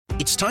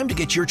It's time to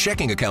get your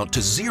checking account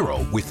to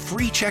zero with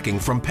free checking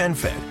from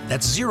PenFed.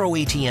 That's zero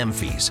ATM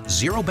fees,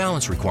 zero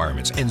balance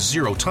requirements, and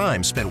zero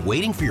time spent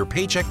waiting for your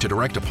paycheck to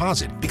direct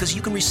deposit because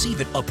you can receive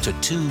it up to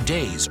 2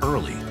 days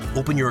early.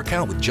 Open your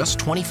account with just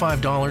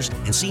 $25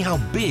 and see how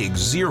big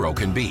zero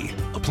can be.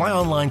 Apply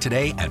online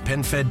today at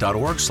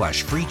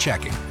PenFed.org/free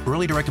checking.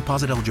 Early direct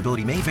deposit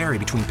eligibility may vary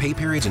between pay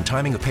periods and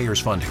timing of payers'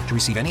 funding. To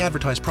receive any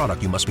advertised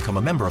product, you must become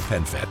a member of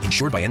PenFed,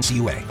 insured by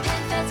NCUA.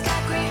 PenFed's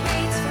got great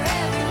rates for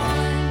everyone.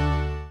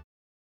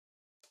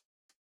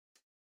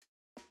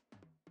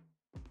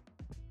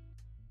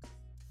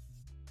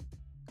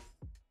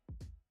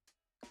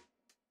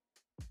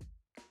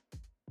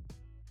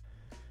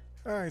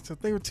 All right, so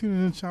thank you for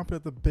tuning in, chomping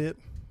at the bit.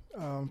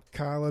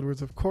 Kyle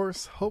Edwards, of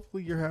course.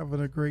 Hopefully you're having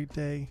a great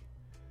day.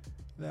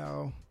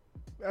 Now,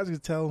 as you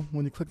can tell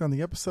when you clicked on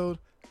the episode,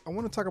 I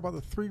want to talk about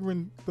the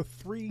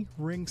three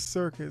ring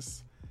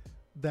circus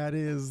that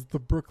is the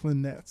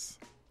Brooklyn Nets.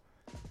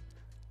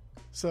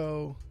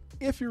 So,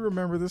 if you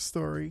remember this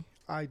story,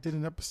 I did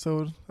an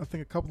episode, I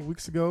think a couple of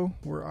weeks ago,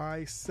 where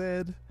I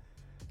said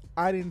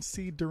I didn't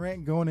see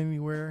Durant going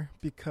anywhere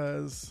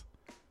because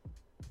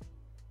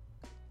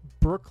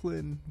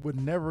Brooklyn would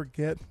never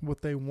get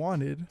what they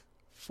wanted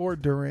for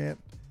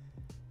Durant.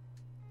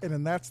 And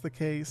if that's the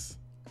case,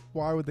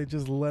 why would they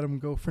just let him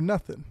go for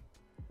nothing?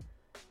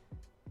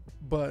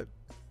 But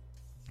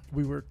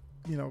we were,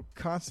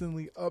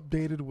 constantly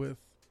updated with,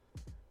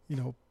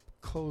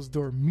 closed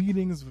door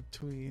meetings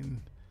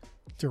between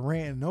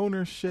Durant and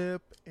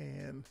ownership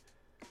and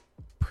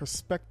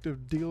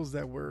prospective deals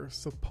that were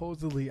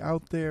supposedly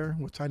out there,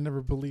 which I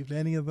never believed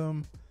any of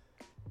them.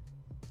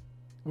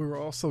 We were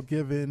also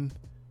given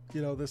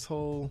this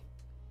whole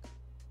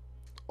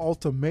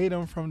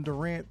ultimatum from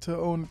Durant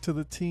to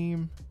the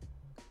team.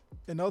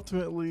 And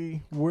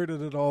ultimately, where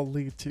did it all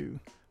lead to?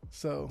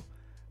 So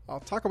I'll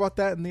talk about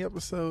that in the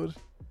episode.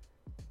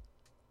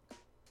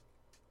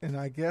 And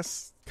I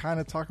guess kind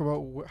of talk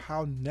about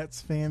how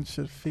Nets fans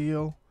should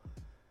feel.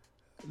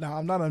 Now,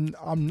 I'm not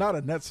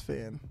a Nets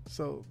fan.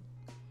 So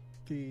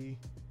the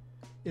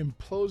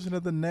implosion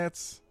of the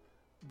Nets,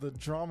 the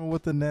drama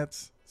with the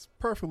Nets, it's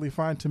perfectly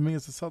fine to me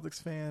as a Celtics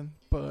fan,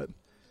 but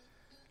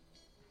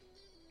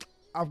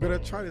I'm going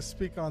to try to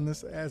speak on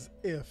this as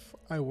if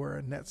I were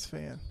a Nets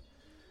fan.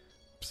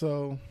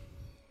 So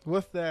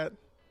with that,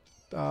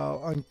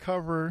 I'll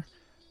uncover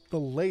the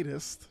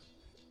latest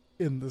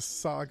in the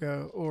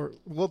saga,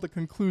 the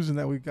conclusion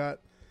that we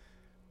got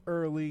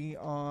early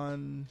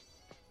on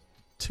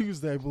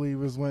Tuesday, I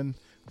believe, is when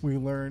we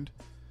learned,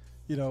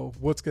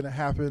 what's going to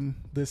happen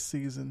this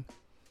season.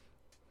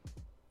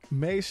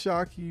 May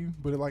shock you,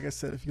 but like I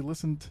said, if you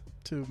listened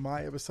to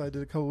my episode I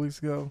did a couple weeks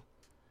ago,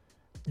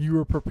 you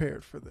were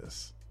prepared for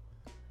this.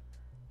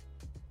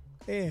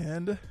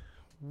 And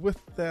with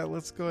that,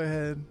 let's go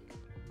ahead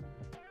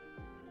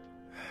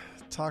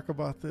talk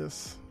about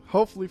this,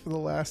 hopefully for the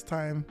last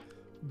time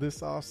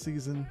this off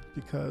season,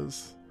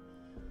 because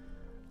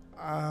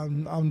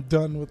I'm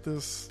done with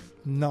this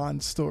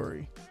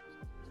non-story.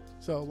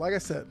 So, like I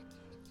said,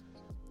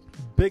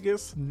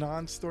 biggest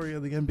non-story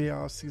of the NBA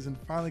off season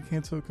finally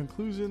came to a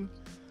conclusion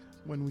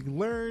when we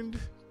learned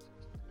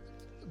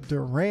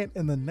Durant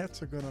and the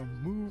Nets are going to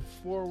move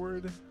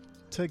forward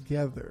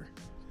together.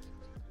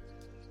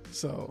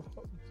 So,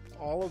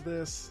 all of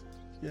this,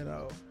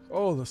 the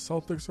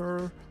Celtics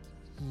are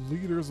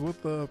leaders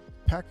with the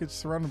package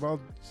surrounding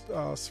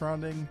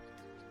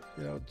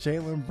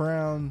Jaylen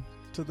Brown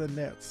to the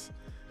Nets.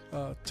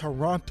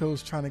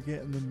 Toronto's trying to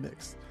get in the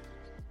mix.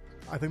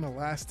 I think the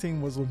last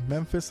team was with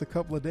Memphis a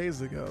couple of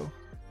days ago.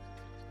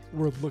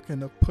 We're looking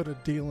to put a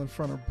deal in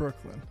front of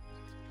Brooklyn.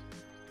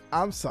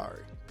 I'm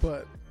sorry,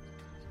 but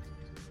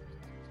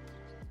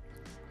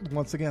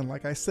once again,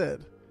 like I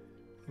said,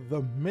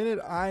 the minute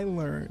I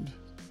learned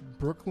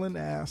Brooklyn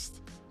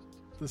asked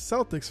the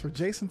Celtics for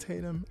Jason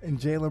Tatum and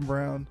Jaylen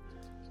Brown,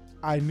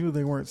 I knew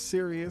they weren't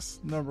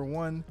serious, number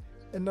one.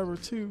 And number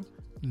two,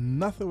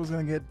 nothing was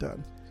going to get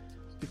done.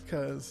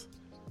 Because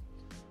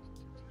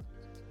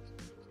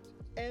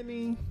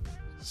any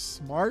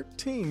smart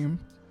team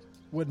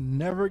would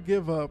never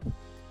give up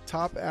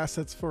top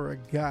assets for a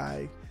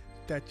guy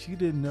that you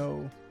didn't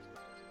know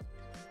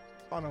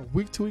on a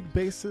week-to-week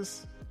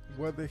basis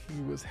whether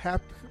he was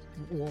happy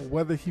or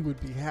whether he would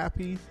be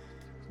happy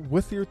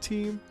with your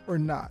team or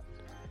not.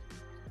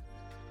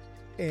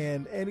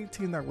 And any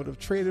team that would have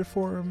traded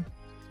for him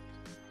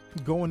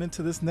going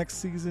into this next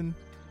season,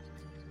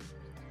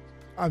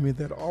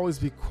 there'd always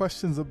be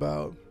questions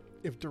about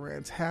if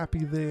Durant's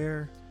happy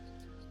there,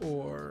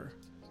 or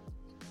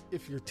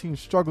if your team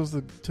struggles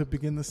to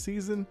begin the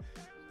season,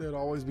 there'd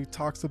always be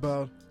talks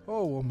about,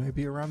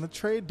 maybe around the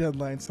trade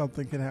deadline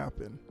something can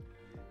happen.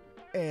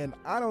 And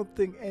I don't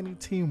think any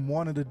team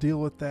wanted to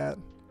deal with that.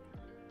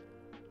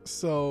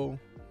 So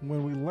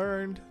when we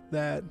learned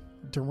that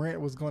Durant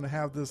was going to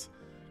have this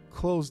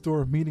closed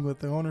door meeting with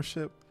the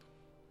ownership,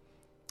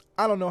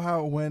 I don't know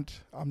how it went.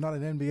 I'm not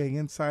an NBA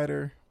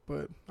insider,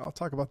 but I'll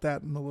talk about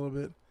that in a little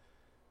bit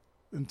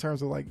in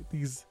terms of like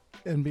these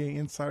NBA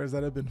insiders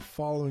that have been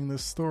following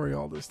this story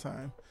all this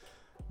time.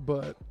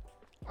 But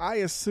I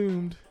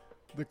assumed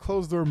the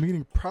closed door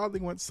meeting probably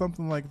went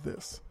something like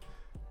this.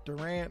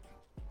 Durant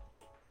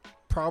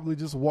probably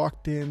just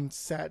walked in,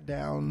 sat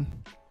down,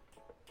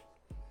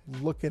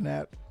 looking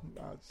at,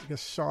 I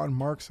guess, Sean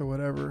Marks or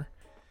whatever.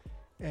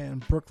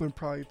 And Brooklyn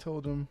probably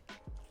told him,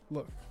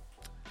 look,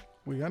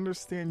 we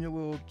understand your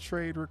little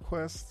trade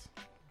request,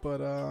 but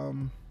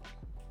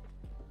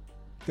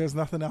there's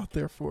nothing out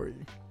there for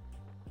you.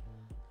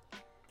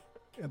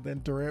 And then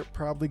Durant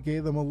probably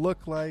gave them a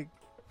look like,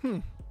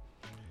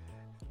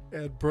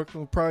 And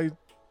Brooklyn probably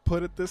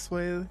put it this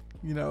way,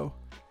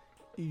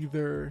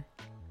 either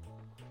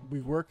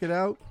we work it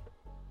out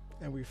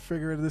and we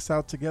figure this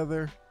out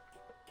together,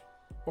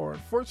 or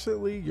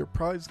unfortunately, you're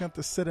probably just going to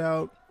have to sit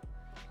out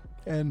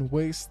and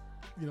waste,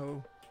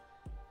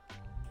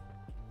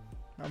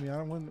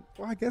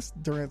 I guess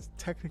Durant's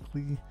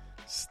technically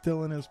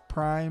still in his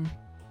prime.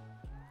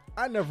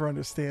 I never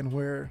understand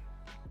where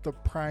the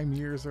prime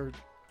years are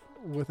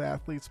with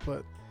athletes,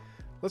 but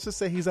let's just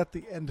say he's at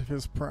the end of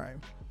his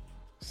prime.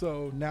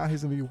 So now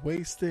he's going to be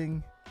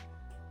wasting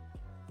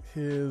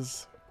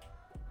his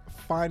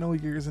final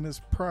years in his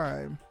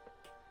prime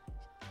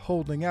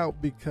holding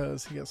out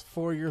because he has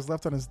 4 years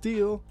left on his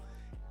deal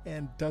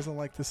and doesn't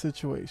like the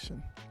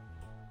situation.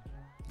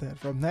 Then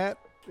from that,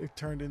 it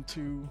turned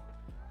into,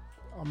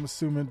 I'm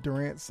assuming,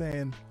 Durant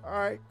saying, all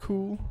right,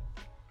 cool.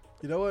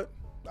 You know what?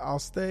 I'll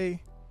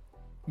stay.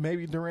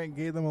 Maybe Durant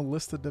gave them a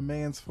list of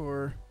demands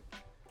for,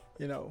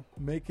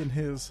 making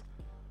his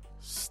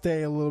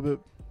stay a little bit,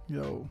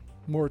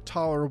 more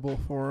tolerable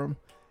for him.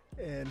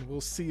 And we'll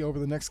see over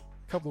the next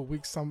couple of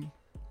weeks some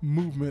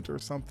movement or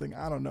something.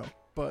 I don't know.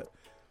 But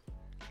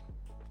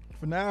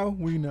for now,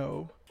 we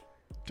know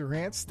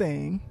Durant's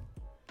staying.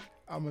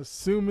 I'm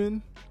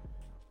assuming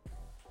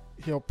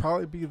he'll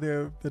probably be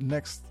there the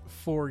next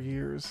 4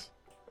 years.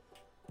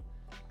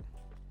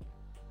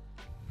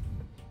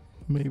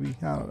 Maybe.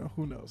 I don't know.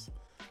 Who knows?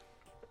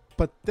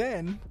 But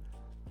then,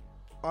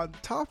 on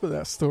top of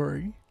that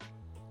story,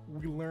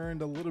 we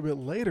learned a little bit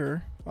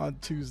later on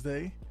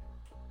Tuesday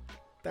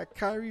that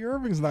Kyrie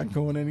Irving's not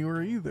going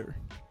anywhere either.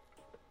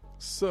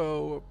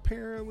 So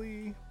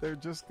apparently they're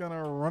just going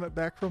to run it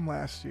back from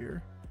last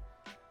year.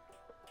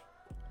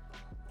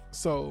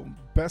 So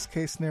best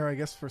case scenario, I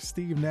guess, for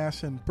Steve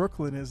Nash and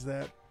Brooklyn is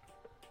that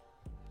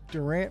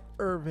Durant,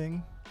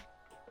 Irving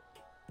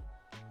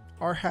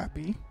are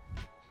happy,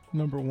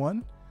 number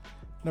one.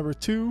 Number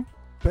two,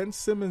 Ben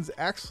Simmons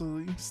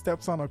actually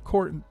steps on a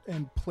court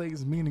and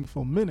plays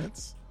meaningful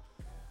minutes,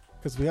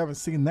 because we haven't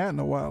seen that in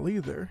a while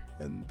either,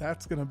 and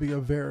that's going to be a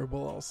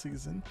variable all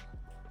season.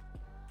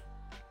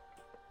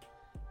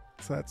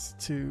 So that's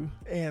 2.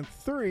 And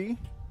 3,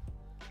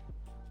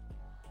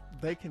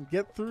 they can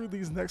get through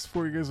these next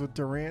 4 years with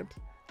Durant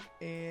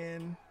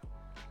and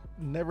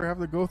never have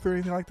to go through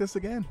anything like this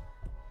again,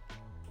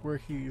 where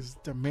he's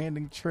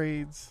demanding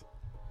trades,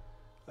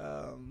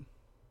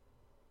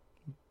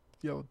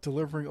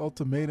 delivering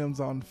ultimatums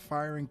on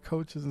firing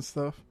coaches and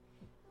stuff.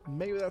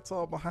 Maybe that's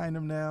all behind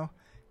him now,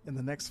 and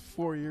the next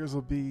 4 years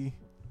will be,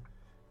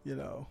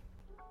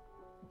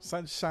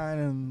 sunshine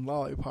and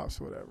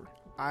lollipops or whatever.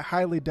 I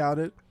highly doubt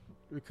it,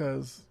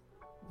 because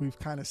we've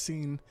kind of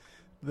seen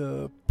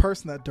the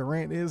person that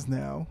Durant is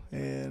now,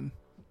 and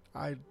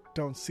I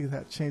don't see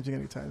that changing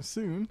anytime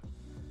soon.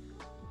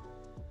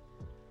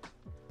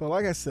 But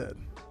like I said,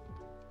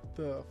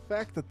 the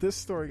fact that this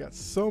story got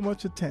so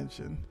much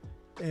attention,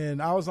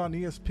 and I was on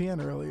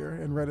ESPN earlier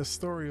and read a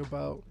story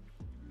about,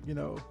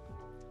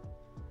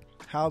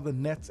 how the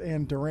Nets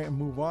and Durant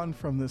move on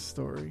from this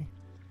story,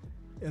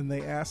 and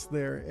they asked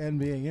their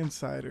NBA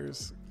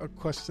insiders a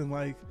question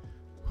like,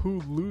 who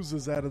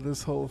loses out of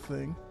this whole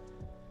thing?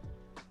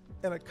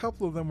 And a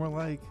couple of them were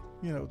like,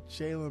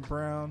 Jaylen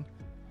Brown,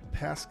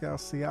 Pascal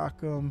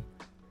Siakam,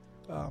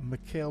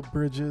 Mikal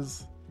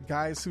Bridges,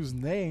 guys whose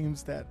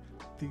names that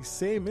these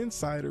same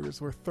insiders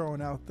were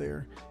throwing out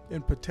there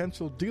in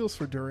potential deals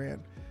for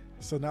Durant.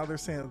 So now they're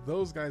saying that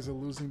those guys are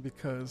losing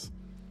because,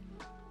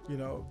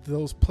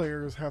 those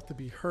players have to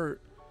be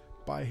hurt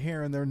by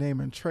hearing their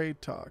name in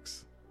trade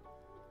talks.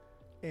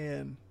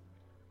 And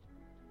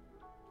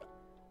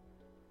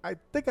I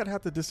think I'd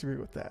have to disagree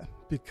with that,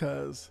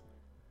 because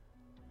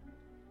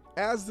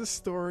as this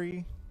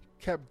story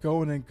kept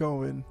going and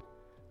going,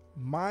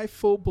 my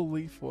full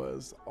belief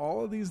was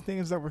all of these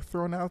names that were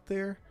thrown out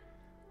there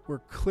were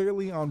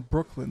clearly on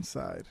Brooklyn's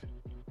side.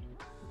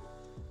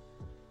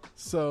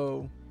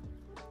 So,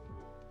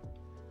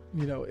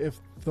 if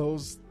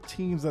those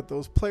teams that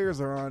those players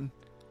are on,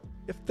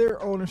 if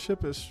their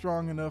ownership is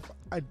strong enough,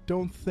 I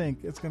don't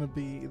think it's going to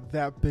be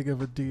that big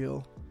of a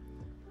deal,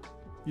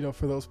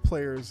 for those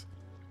players,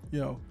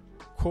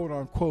 quote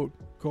unquote,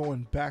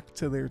 going back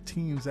to their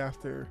teams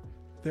after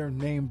their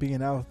name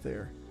being out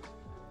there.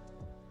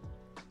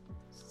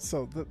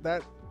 So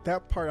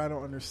that part I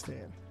don't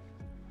understand.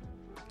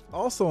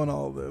 Also in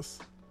all of this,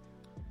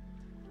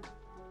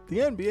 the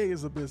NBA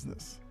is a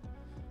business.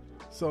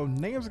 So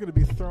names are going to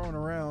be thrown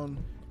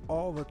around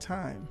all the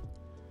time.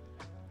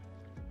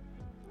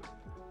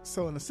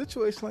 So in a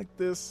situation like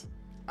this,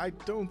 I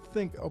don't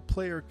think a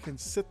player can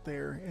sit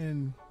there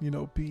and,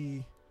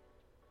 be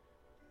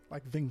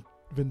like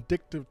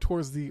vindictive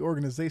towards the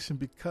organization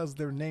because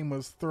their name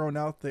was thrown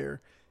out there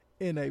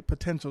in a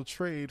potential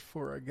trade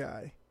for a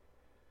guy.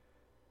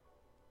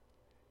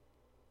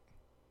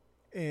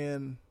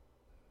 And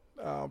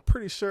I'm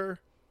pretty sure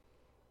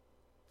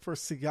for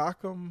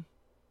Siakam,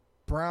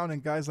 Brown,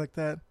 and guys like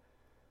that,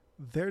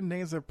 their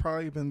names have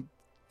probably been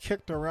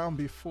kicked around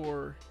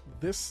before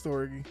this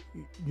story,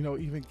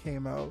 even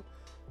came out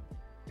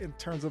in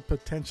terms of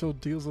potential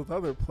deals with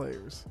other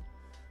players.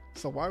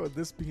 So why would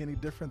this be any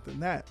different than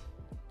that?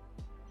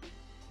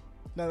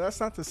 Now, that's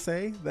not to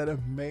say that it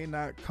may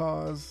not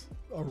cause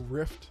a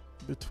rift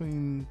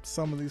between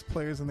some of these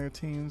players and their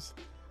teams,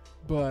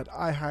 but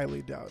I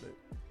highly doubt it.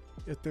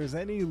 If there's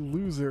any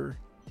loser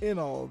in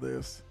all of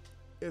this,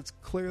 it's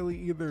clearly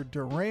either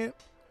Durant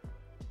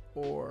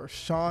or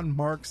Sean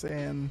Marks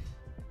and,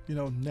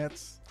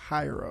 Nets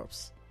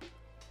higher-ups.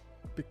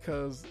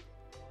 Because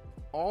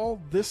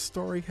all this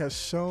story has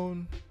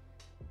shown,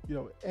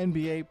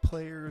 NBA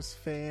players,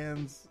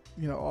 fans,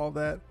 all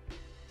that,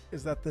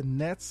 is that the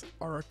Nets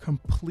are a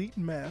complete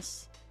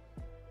mess.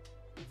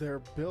 They're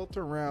built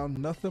around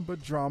nothing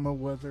but drama,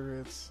 whether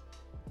it's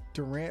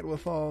Durant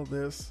with all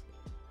this.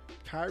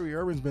 Kyrie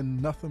Irving's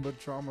been nothing but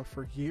drama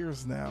for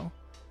years now.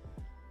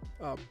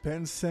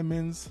 Ben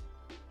Simmons,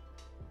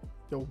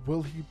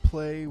 will he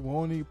play?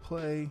 Won't he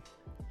play?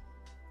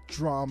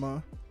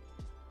 Drama.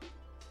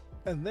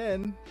 And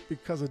then,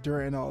 because of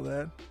Durant and all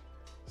that,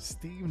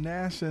 Steve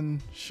Nash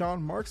and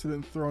Sean Marks have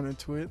been thrown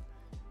into it,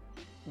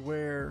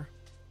 where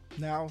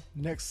now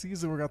next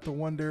season we got to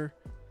wonder,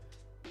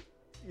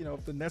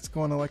 if the Nets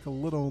go on like a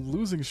little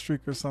losing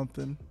streak or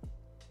something,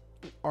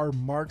 are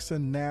Marks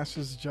and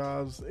Nash's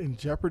jobs in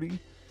jeopardy?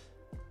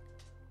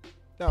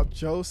 Now,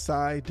 Joe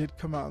Tsai did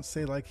come out and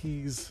say like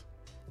he's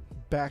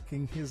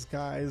backing his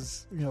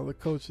guys, the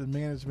coach and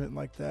management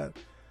like that.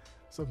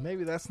 So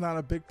maybe that's not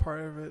a big part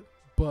of it.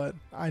 But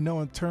I know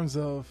in terms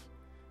of,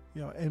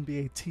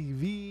 NBA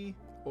TV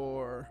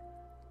or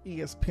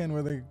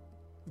ESPN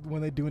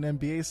when they do an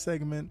NBA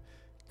segment,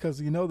 because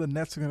the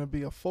Nets are going to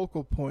be a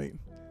focal point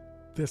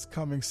this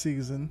coming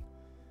season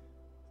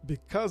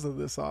because of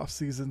this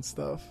off-season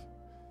stuff.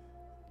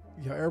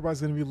 Everybody's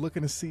going to be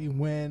looking to see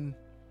when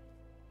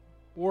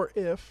or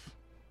if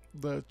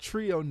the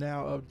trio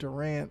now of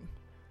Durant,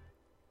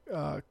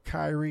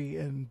 Kyrie,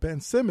 and Ben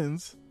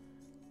Simmons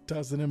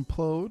doesn't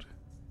implode.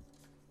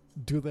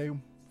 Do they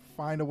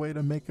find a way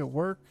to make it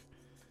work?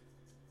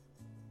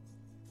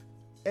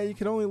 And you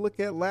can only look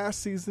at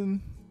last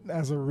season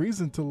as a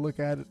reason to look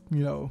at it,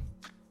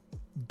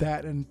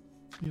 that and,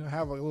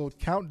 have a little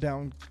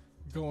countdown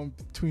going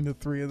between the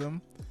three of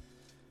them.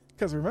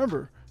 Because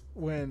remember,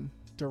 when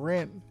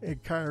Durant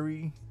and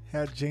Kyrie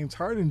had James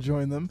Harden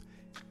join them,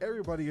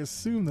 everybody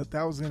assumed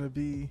that was going to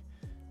be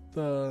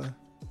the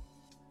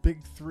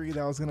big three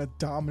that was going to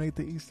dominate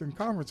the Eastern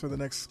Conference for the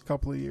next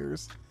couple of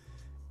years.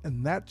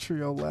 And that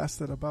trio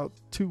lasted about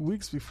 2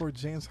 weeks before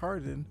James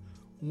Harden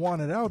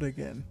wanted out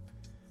again.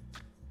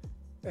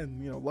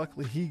 And,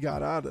 luckily he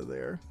got out of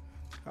there,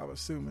 I'm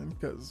assuming,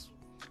 because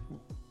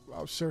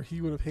I'm sure he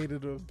would have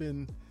hated to have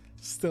been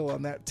still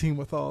on that team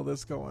with all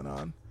this going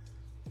on.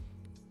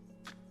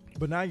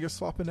 But now you're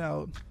swapping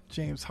out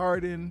James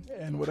Harden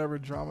and whatever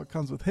drama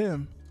comes with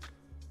him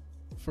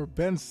for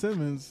Ben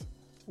Simmons,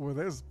 where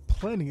there's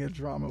plenty of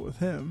drama with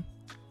him.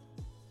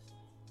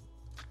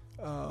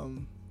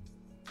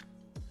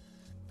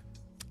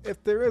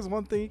 If there is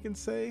one thing you can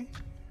say,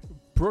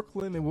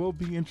 Brooklyn, it will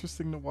be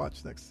interesting to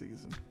watch next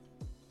season.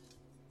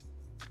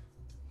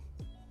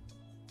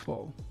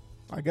 Well,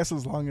 I guess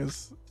as long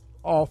as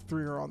all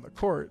three are on the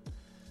court,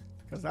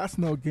 because that's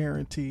no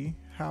guarantee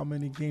how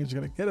many games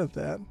you're going to get at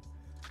that.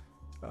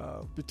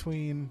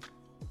 Between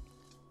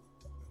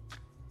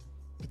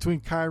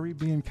Kyrie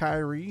being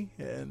Kyrie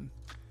and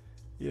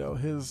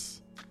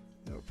his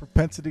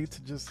propensity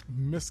to just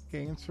miss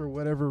games for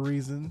whatever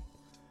reason,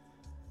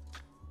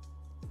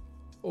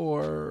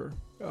 or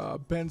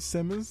Ben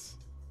Simmons,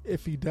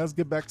 if he does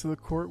get back to the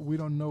court, we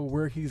don't know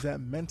where he's at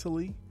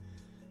mentally.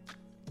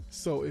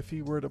 So if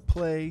he were to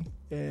play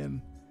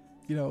and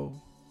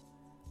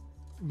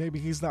maybe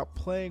he's not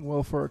playing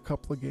well for a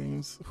couple of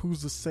games,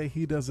 who's to say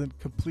he doesn't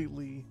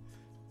completely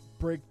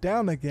break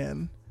down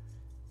again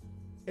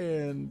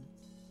and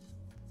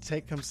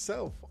take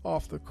himself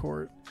off the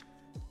court,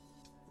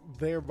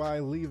 thereby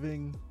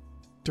leaving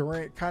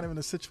Durant kind of in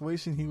a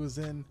situation he was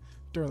in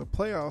during the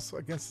playoffs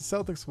against the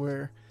Celtics,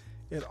 where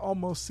it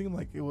almost seemed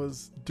like it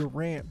was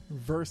Durant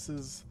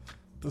versus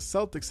the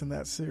Celtics in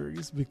that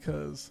series,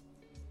 because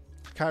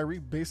Kyrie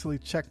basically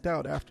checked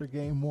out after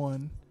game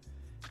one,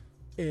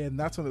 and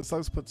that's when the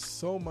Celtics put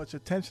so much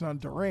attention on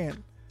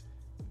Durant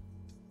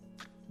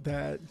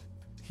that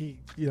he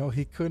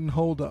couldn't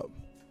hold up.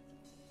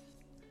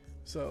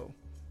 So,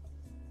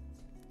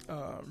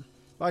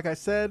 like I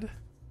said,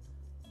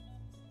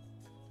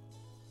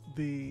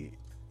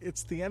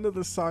 it's the end of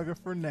the saga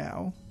for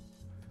now.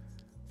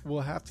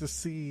 We'll have to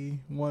see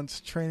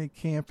once training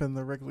camp and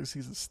the regular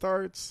season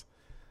starts.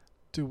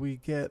 Do we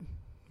get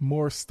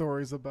more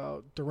stories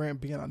about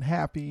Durant being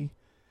unhappy,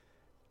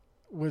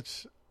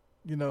 which,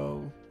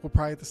 we'll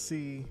probably have to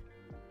see,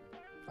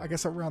 I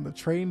guess, around the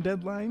trade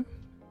deadline,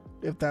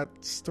 if that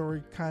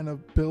story kind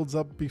of builds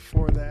up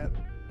before that.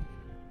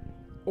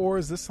 Or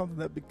is this something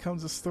that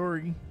becomes a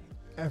story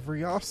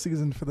every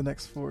offseason for the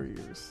next 4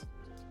 years?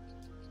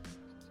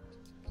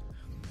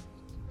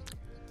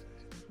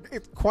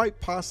 It quite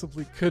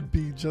possibly could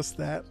be just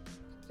that.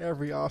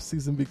 Every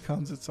offseason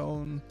becomes its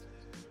own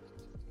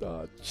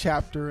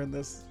chapter in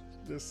this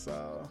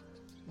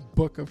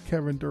book of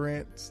Kevin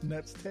Durant's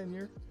Nets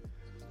tenure.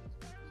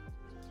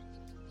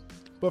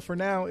 But for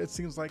now, it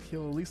seems like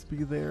he'll at least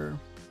be there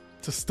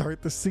to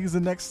start the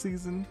season next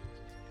season.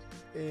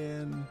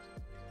 And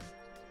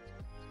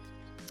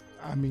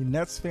I mean,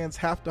 Nets fans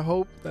have to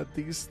hope that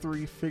these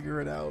three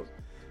figure it out,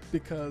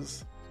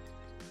 because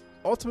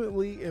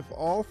ultimately, if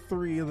all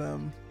three of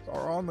them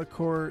are on the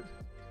court,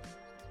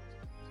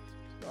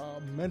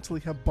 mentally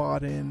have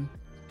bought in,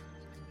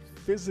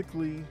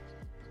 physically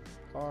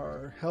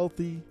are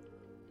healthy,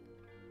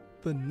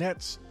 the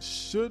Nets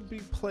should be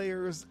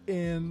players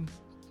in,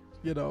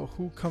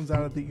 who comes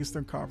out of the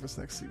Eastern Conference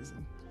next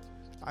season.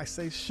 I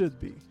say should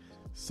be.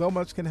 So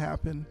much can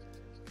happen.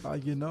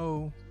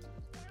 The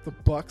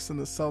Bucks and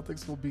the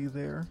Celtics will be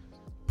there,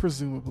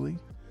 presumably.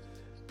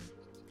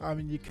 I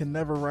mean, you can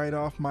never write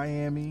off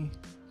Miami.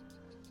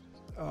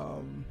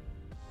 Who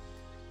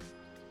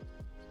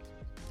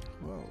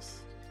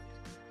else?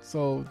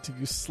 So do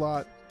you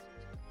slot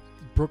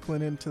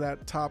Brooklyn into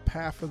that top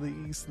half of the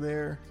East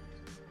there?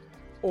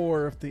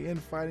 Or if the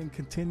infighting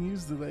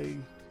continues, do they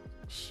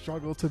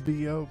struggle to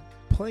be a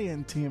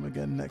play-in team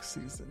again next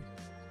season?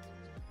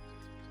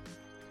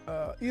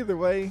 Either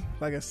way,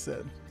 like I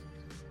said,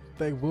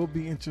 they will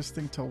be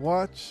interesting to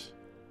watch.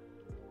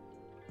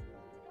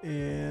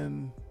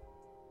 And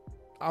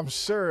I'm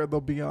sure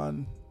they'll be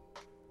on,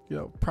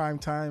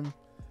 primetime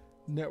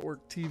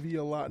network TV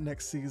a lot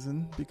next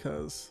season,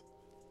 because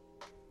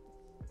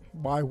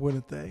why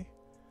wouldn't they?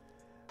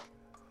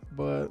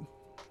 But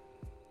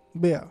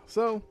yeah,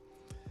 so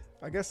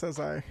I guess as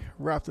I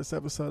wrap this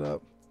episode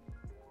up,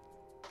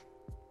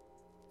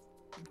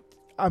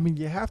 I mean,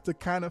 you have to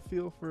kind of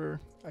feel for,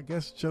 I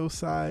guess, Joe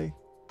Tsai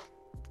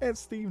and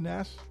Steve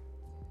Nash,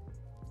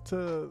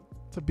 to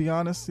be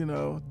honest,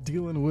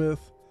 dealing with,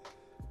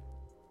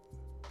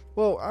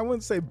 well, I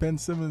wouldn't say Ben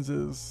Simmons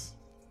is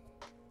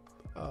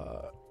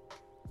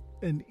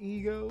an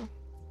ego.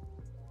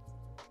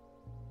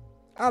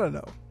 I don't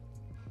know.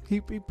 He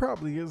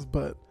probably is,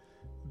 but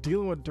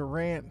dealing with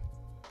Durant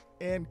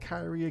and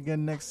Kyrie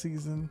again next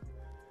season,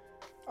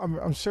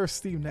 I'm sure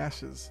Steve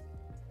Nash is,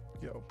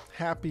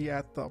 happy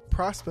at the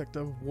prospect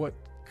of what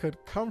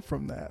could come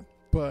from that,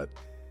 but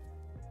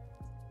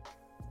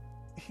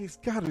he's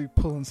got to be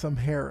pulling some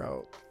hair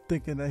out,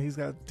 thinking that he's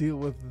got to deal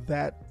with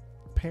that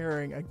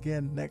pairing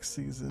again next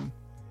season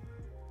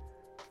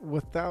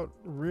without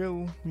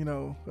real,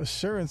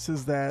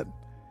 assurances that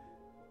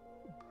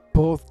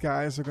both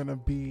guys are going to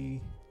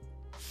be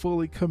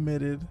fully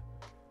committed.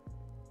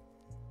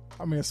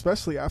 I mean,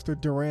 especially after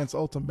Durant's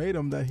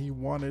ultimatum that he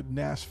wanted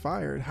Nash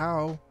fired.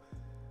 How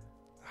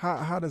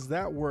does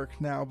that work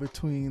now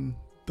between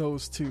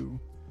those two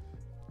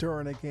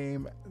during a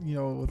game,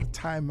 with a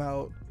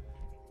timeout?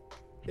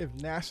 If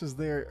Nash is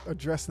there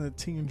addressing the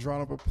team,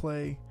 drawing up a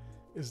play,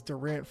 is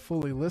Durant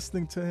fully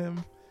listening to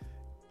him?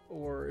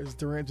 Or is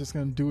Durant just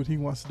going to do what he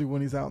wants to do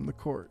when he's out in the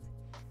court?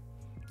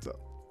 So,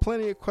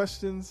 plenty of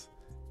questions.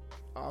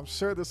 I'm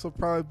sure this will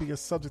probably be a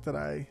subject that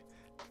I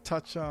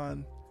touch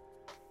on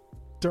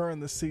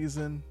during the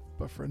season.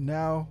 But for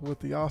now,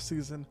 with the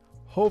offseason,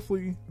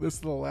 hopefully this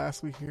is the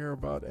last we hear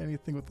about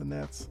anything with the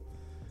Nets.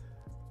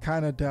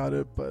 Kind of doubt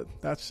it, but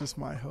that's just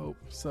my hope.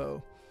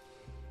 So,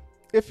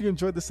 if you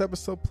enjoyed this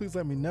episode, please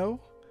let me know.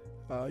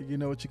 You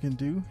know what you can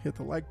do. Hit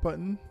the like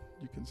button.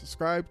 You can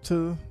subscribe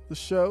to the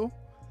show.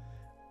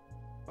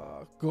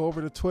 Go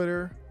over to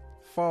Twitter.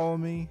 Follow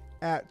me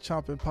at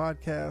Chompin'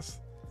 Podcast.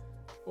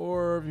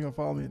 Or if you can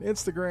follow me on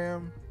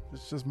Instagram,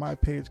 it's just my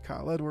page,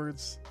 Kyle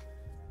Edwards.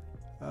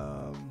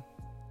 But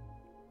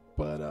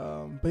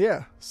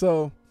yeah.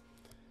 So,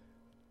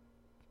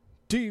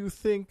 do you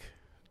think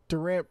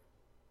Durant,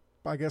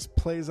 I guess,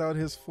 plays out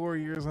his 4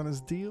 years on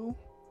his deal?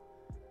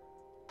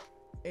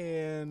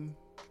 And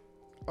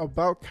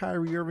about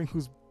Kyrie Irving,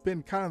 who's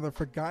been kind of the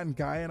forgotten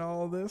guy in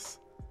all of this,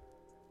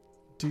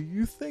 do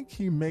you think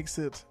he makes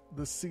it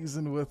the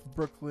season with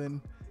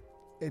Brooklyn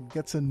and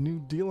gets a new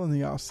deal in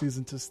the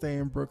offseason to stay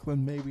in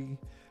Brooklyn, maybe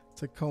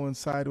to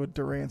coincide with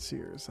Durant's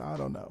years? I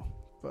don't know,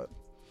 but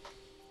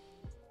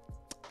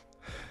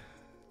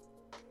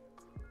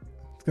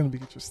it's going to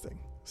be interesting.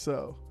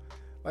 So,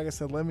 like I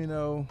said, let me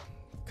know,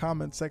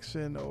 comment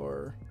section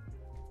or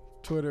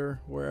Twitter,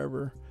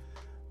 wherever.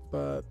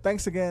 But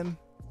thanks again,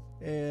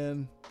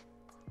 and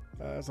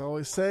as I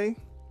always say,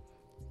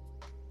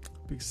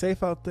 be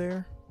safe out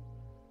there.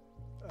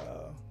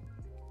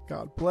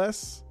 God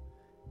bless.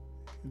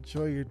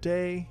 Enjoy your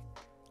day.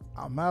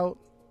 I'm out.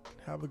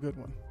 Have a good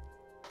one.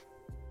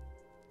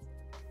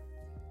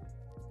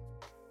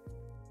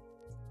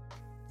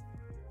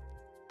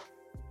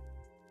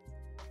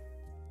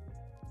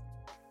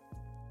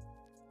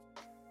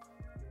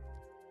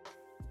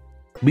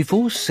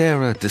 Before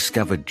Sarah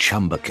discovered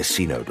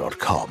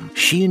ChumbaCasino.com,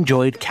 she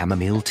enjoyed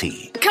chamomile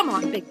tea. Come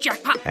on, big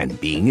jackpot. And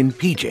being in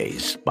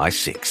PJs by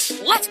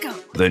 6. Let's go.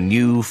 The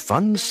new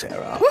fun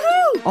Sarah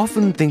Woohoo!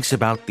 often thinks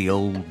about the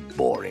old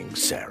boring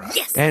Sarah.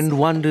 Yes! And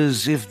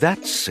wonders if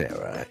that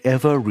Sarah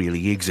ever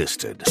really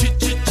existed.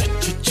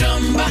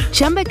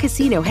 Chumba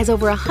Casino has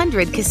over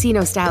 100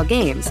 casino-style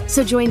games.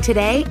 So join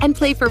today and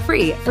play for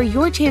free for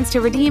your chance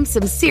to redeem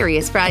some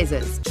serious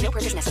prizes. No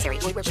purchase necessary.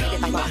 Void where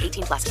prohibited by law.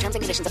 18+. Terms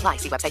and conditions apply.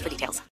 See website for details.